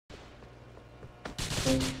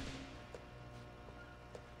You're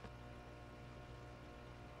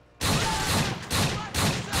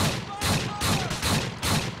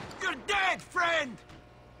dead, friend!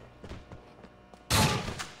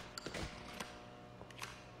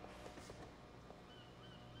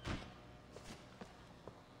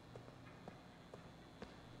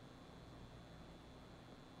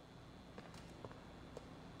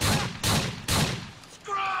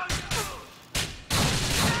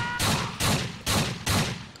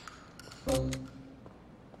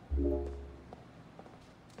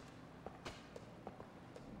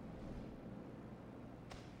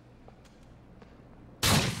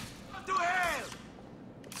 To hell!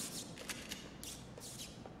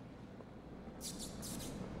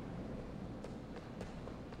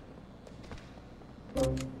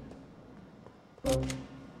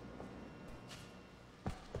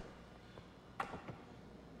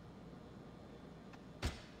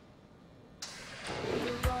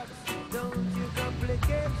 Don't you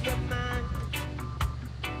complicate your mind.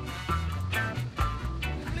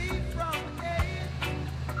 Flee from hate,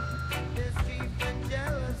 mischief and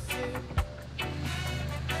jealousy.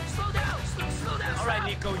 Slow down! Slow down! All right,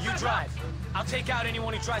 Nico, you drive. I'll take out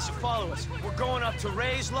anyone who tries to follow us. We're going up to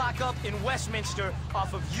Ray's lockup in Westminster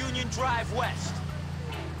off of Union Drive West.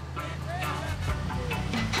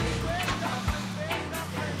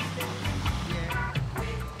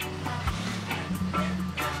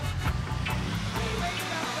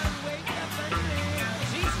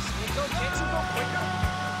 Jesus, Nico, can't you go quicker?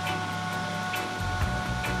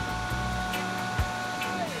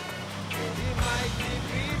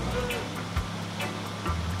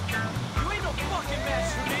 You ain't no fucking match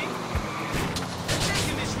for me. They're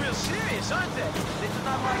taking this real serious, aren't they? They do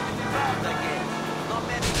not like to be robbed, I guess. Not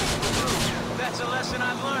many people do. That's a lesson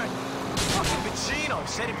I've learned. Fucking Pacino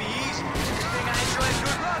said it'd be easy. You think I enjoy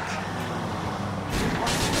good luck?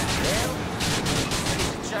 Well, it's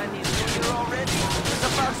the Chinese New Year already. There's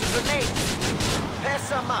a box of grenades. Pass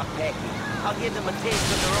some up, Becky. I'll give them a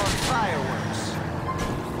taste of their own fireworks.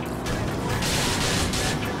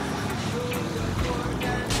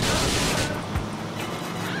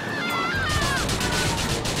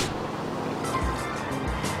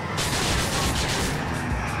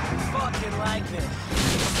 Fucking like this.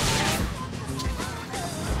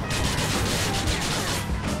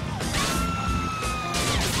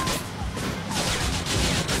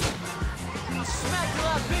 Smacked a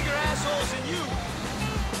lot bigger assholes than you.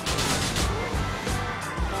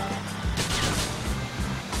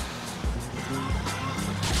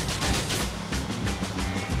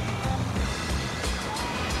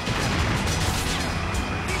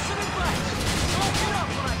 Decent advice. Don't get up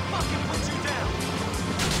when I fucking put you down.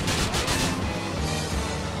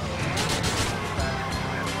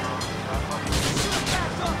 Should have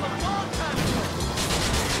backed off a long time ago.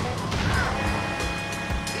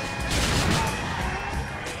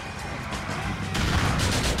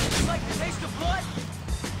 You like the taste of blood?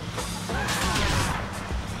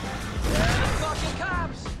 The fucking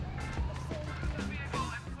cops!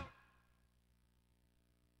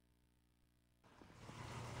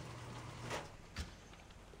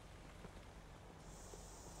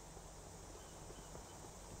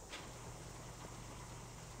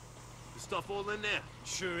 The stuff all in there.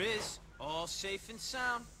 Sure is. All safe and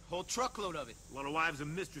sound. Whole truckload of it. A lot of wives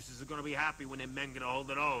and mistresses are gonna be happy when their men get a hold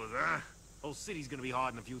of those, huh? Whole city's gonna be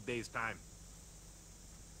hard in a few days' time.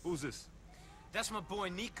 Who's this? That's my boy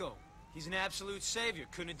Nico. He's an absolute savior.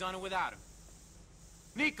 Couldn't have done it without him.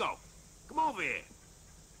 Nico! Come over here.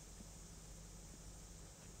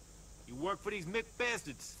 You work for these Mick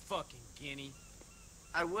bastards. Fucking guinea.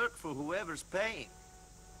 I work for whoever's paying.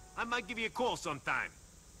 I might give you a call sometime.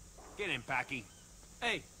 Get in, Packy.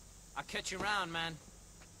 Hey, I'll catch you around, man.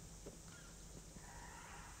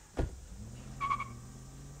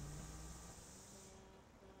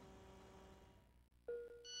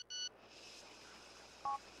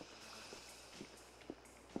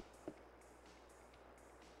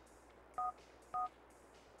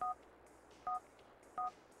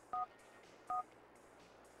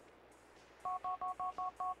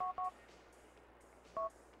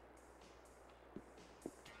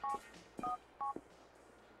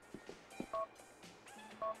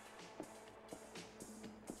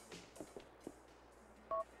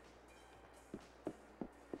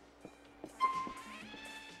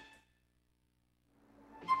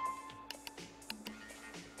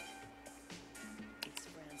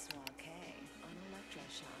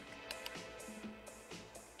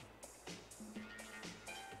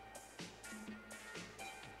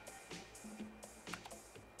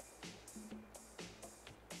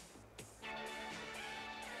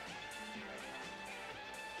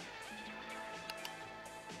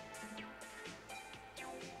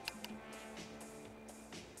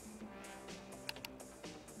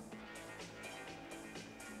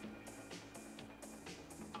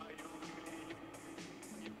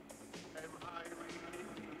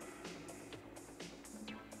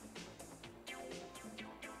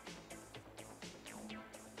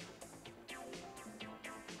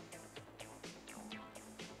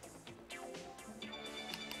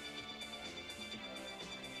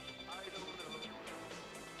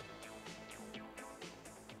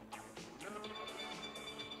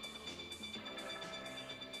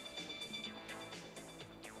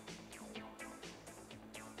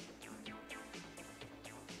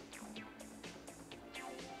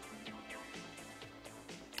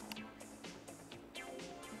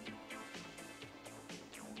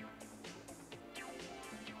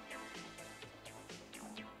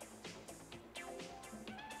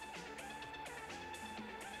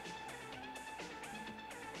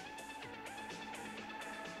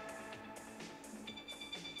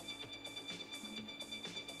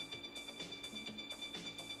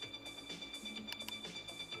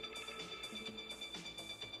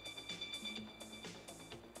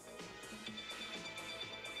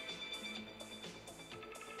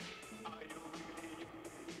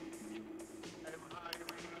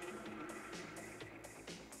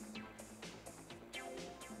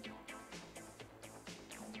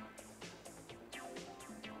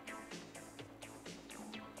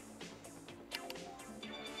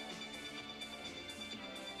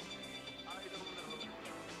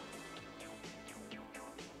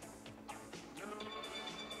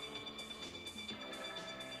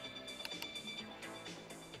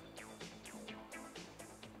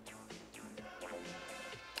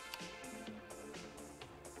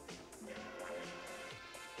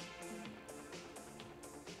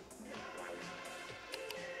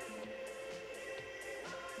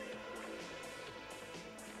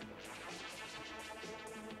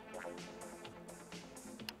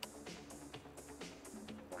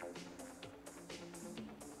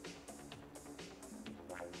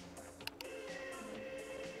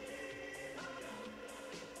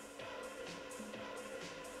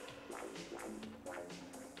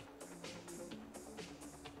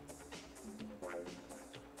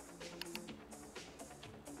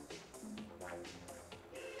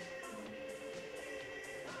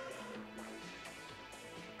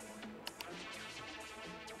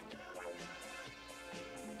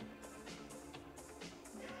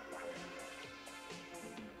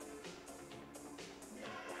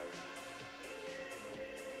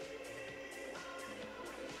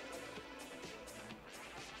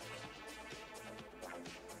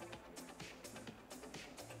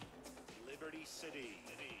 city.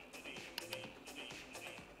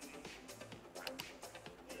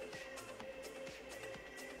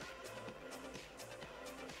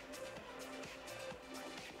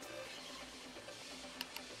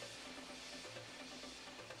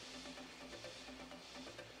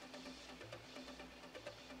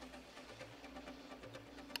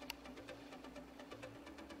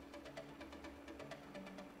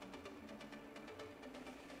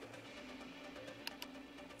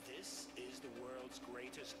 This is the world's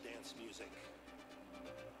greatest dance music.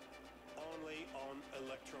 Only on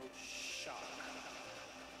Electroshock.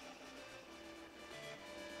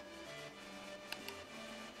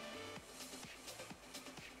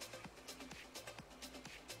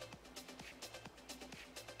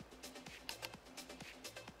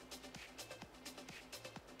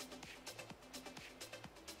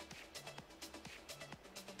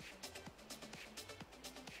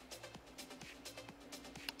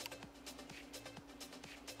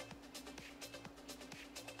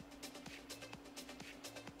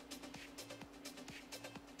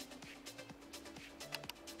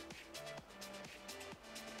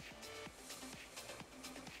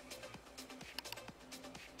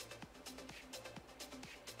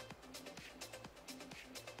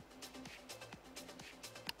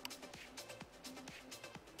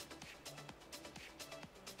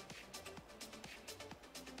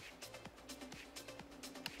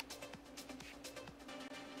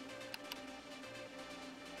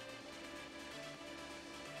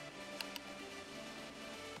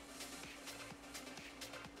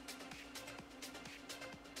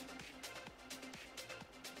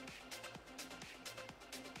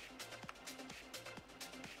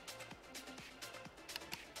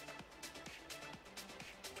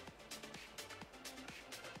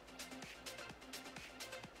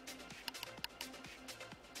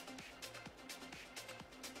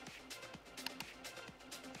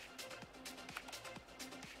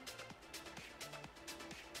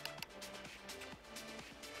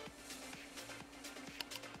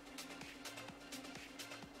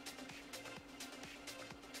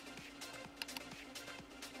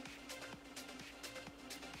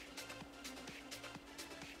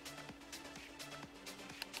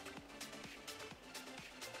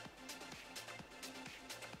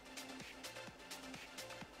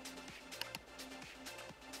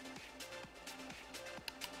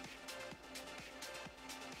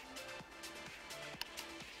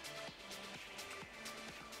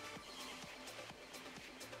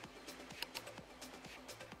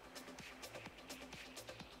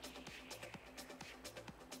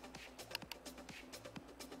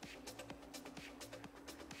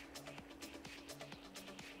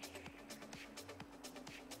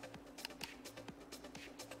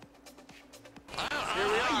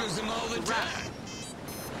 I use them all the time.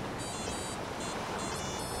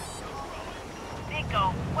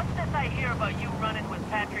 Nico, what's this I hear about you running with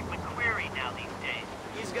Patrick McQuarrie now these days?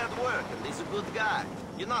 He's got work, and he's a good guy.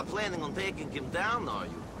 You're not planning on taking him down, are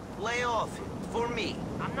you? Lay off him, for me.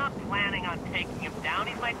 I'm not planning on taking him down.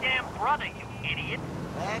 He's my damn brother, you idiot.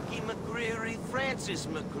 Packy McQuarrie, Francis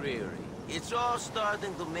McQuarrie. It's all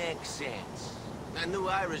starting to make sense. I knew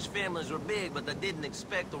Irish families were big, but I didn't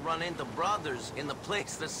expect to run into brothers in a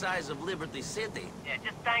place the size of Liberty City. Yeah,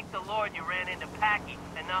 just thank the Lord you ran into Packy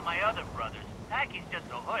and not my other brothers. Packy's just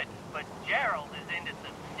a hood, but Gerald is into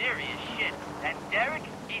some serious shit. And Derek,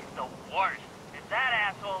 he's the worst. If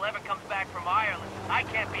that asshole ever comes back from Ireland, I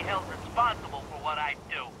can't be held responsible for what I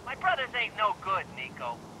do. My brothers ain't no good,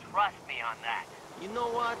 Nico. Trust me on that. You know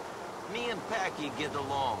what? Me and Packy get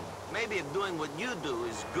along. Maybe if doing what you do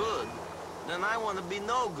is good, then I want to be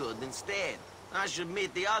no good instead. I should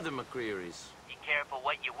meet the other McQuarries. Be careful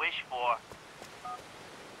what you wish for.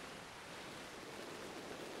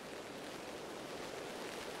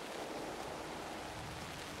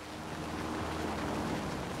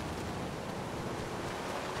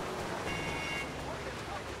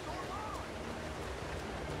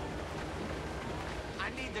 I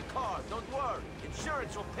need the car, don't worry.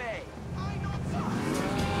 Insurance will pay. I know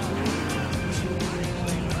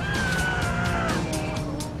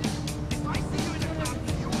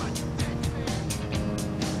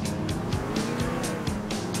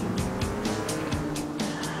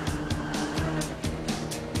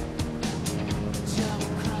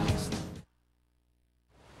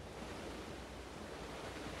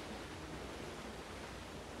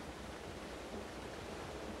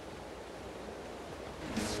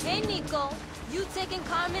Hey, Nico, you taking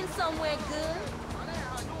Carmen somewhere good?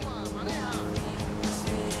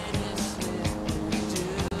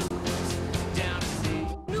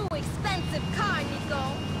 New expensive car, Nico.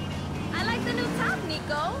 I like the new top,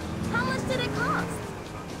 Nico. How much did it cost?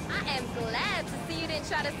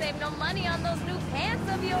 save no money on those new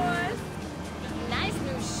pants of yours. Nice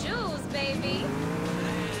new shoes, baby.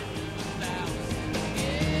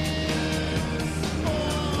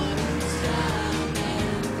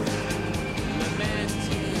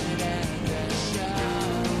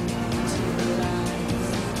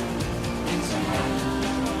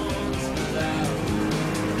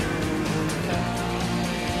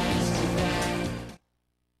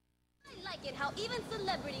 How even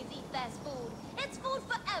celebrities eat fast food. It's food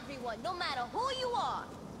for everyone, no matter who you are.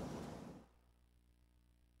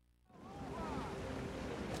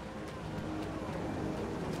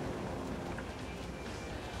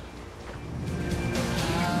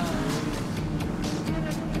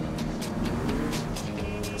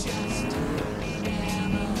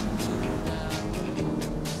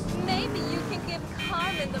 Maybe you can give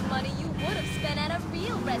Carmen the money you would have spent at a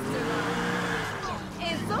real restaurant.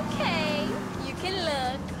 It's okay. You can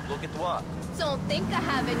look. Look at what? Don't think I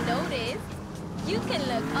haven't noticed. You can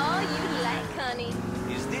look all you like, honey.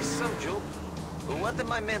 Is this some joke? Or what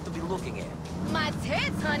am I meant to be looking at? My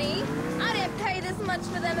tits, honey. I didn't pay this much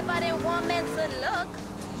for them if I didn't want men to look.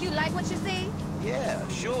 You like what you see? Yeah,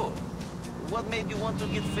 sure. What made you want to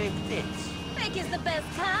get fake tits? Fake is the best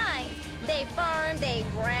kind. They firm, they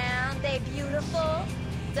brown, they beautiful.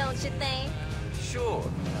 Don't you think? Sure.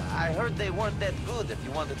 I heard they weren't that good if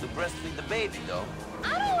you wanted to breastfeed the baby, though.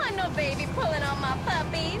 I don't want no baby pulling on my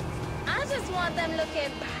puppies. I just want them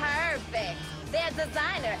looking perfect. They're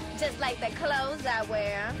designer, just like the clothes I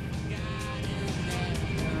wear.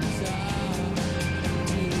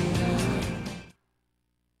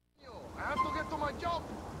 I have to get to my job.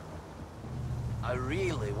 I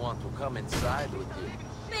really want to come inside with you.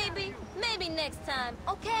 Maybe next time,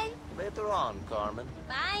 okay? Later on, Carmen.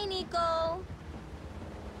 Bye, Nico.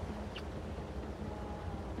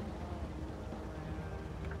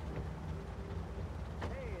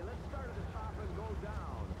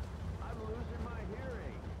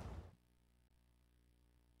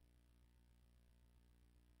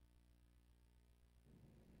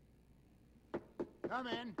 Come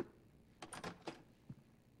in.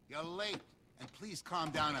 You're late, and please calm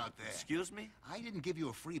down out there. Excuse me? I didn't give you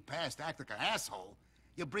a free pass to act like an asshole.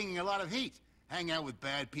 You're bringing a lot of heat. Hang out with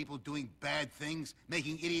bad people, doing bad things,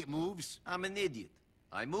 making idiot moves. I'm an idiot.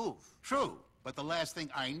 I move. True, but the last thing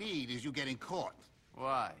I need is you getting caught.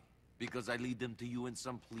 Why? Because I lead them to you in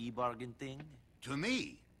some plea bargain thing? To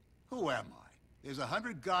me? Who am I? There's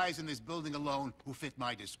 100 guys in this building alone who fit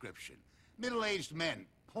my description. Middle-aged men,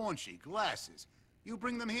 paunchy, glasses. You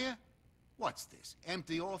bring them here? What's this?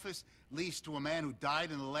 Empty office, leased to a man who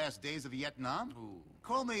died in the last days of Vietnam? Ooh.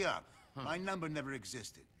 Call me up. My number never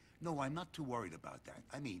existed. No, I'm not too worried about that.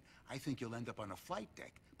 I mean, I think you'll end up on a flight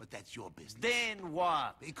deck, but that's your business. Then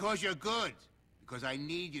what? Because you're good. Because I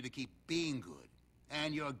need you to keep being good.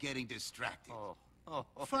 And you're getting distracted. Oh.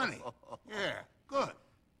 Funny. Yeah, good.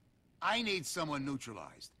 I need someone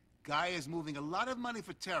neutralized. Guy is moving a lot of money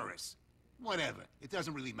for terrorists. Whatever. It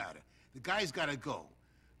doesn't really matter. The guy's gotta go.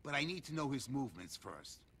 But I need to know his movements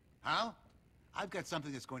first. How? I've got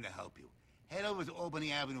something that's going to help you. Head over to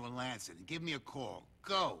Albany Avenue in Lansing and give me a call.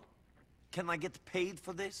 Go. Can I get paid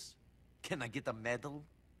for this? Can I get a medal?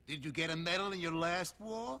 Did you get a medal in your last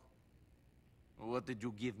war? What did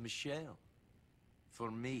you give Michelle?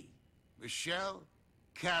 For me? Michelle?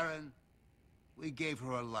 Karen? We gave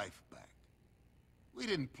her her life back. We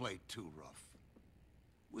didn't play too rough.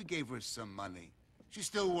 We gave her some money. She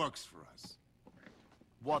still works for us.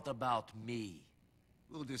 What about me?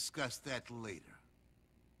 We'll discuss that later.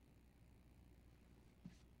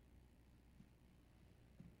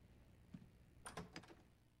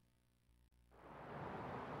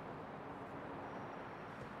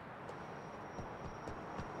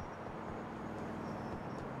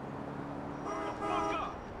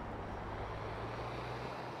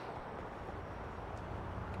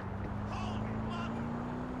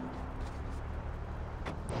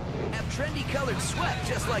 Trendy colored sweat,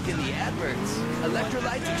 just like in the adverts.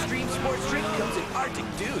 Electrolytes Extreme Sports Drink comes in Arctic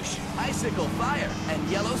Douche, Icicle Fire,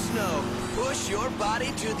 and Yellow Snow. Push your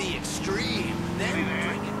body to the extreme, then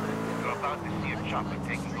drink it. You're about to see a chopper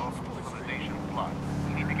taking off from civilization plot.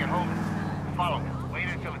 You need to get hold of it. Follow me. Wait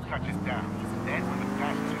until it touches down. Then, when the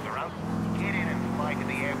passengers are out, get in and fly to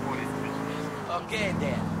the airport as business. Okay,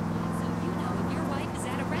 then.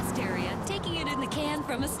 Rest area, taking it in the can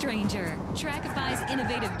from a stranger. Trackify's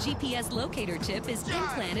innovative GPS locator chip is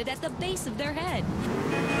implanted at the base of their head.